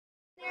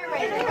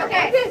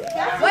Okay.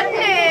 One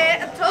day,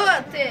 a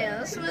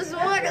tortoise was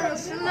walking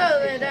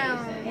slowly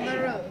down the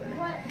road.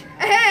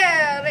 A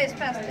hare raced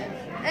past him,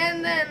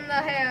 and then the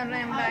hare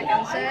ran back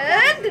and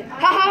said,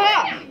 Ha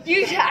ha ha!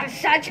 You have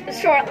such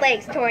short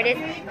legs, Tortoise.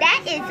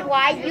 That is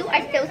why you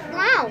are so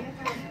slow.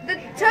 The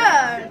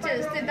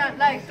tortoise did not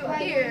like to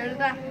hear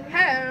the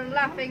hare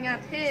laughing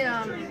at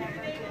him.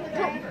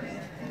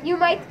 You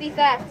might be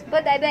fast,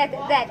 but I bet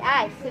that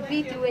I could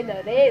beat you in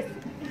a race.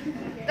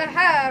 The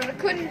hare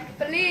couldn't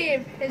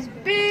believe his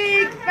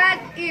big fat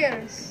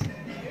ears.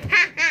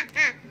 Ha ha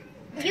ha!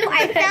 You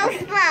are so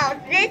slow.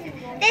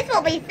 This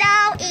will be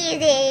so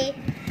easy.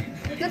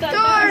 The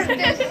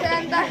tortoise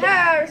and the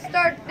hare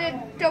started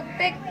to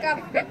pick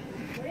up.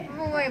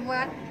 Wait,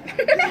 what?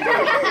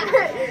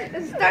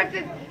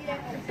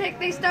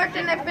 They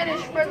started and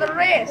finished for the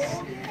race.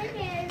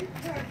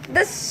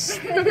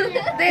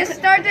 They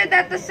started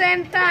at the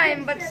same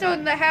time, but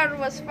soon the hare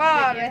was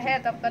far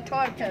ahead of the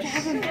tortoise.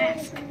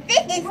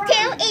 This is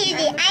too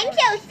easy. I'm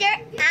so sure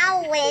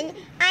I'll win.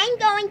 I'm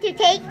going to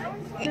take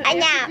a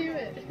nap.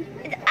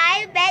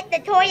 I bet the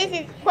tortoise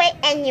is quit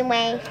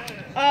anyway.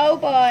 Oh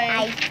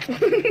boy.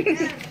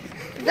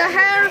 The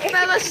hare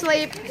fell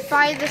asleep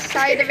by the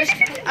side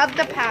of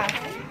the path.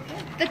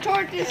 The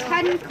tortoise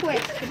hadn't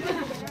quit.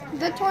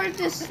 The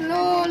tortoise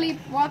slowly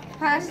walked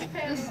past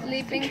the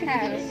sleeping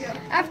hare.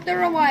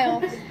 After a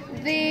while,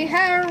 the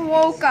hare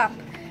woke up.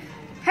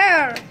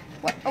 Hare,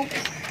 what? Oh.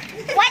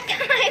 What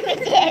time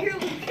is it?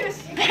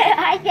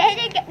 I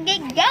better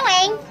get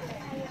going.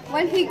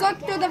 When he got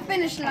to the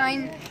finish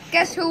line,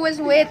 guess who was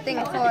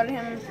waiting for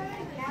him?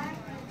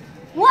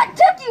 What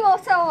took you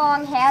so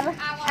long, Hare?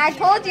 I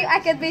told you I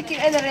could beat you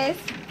in the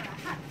race.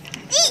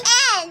 The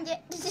end!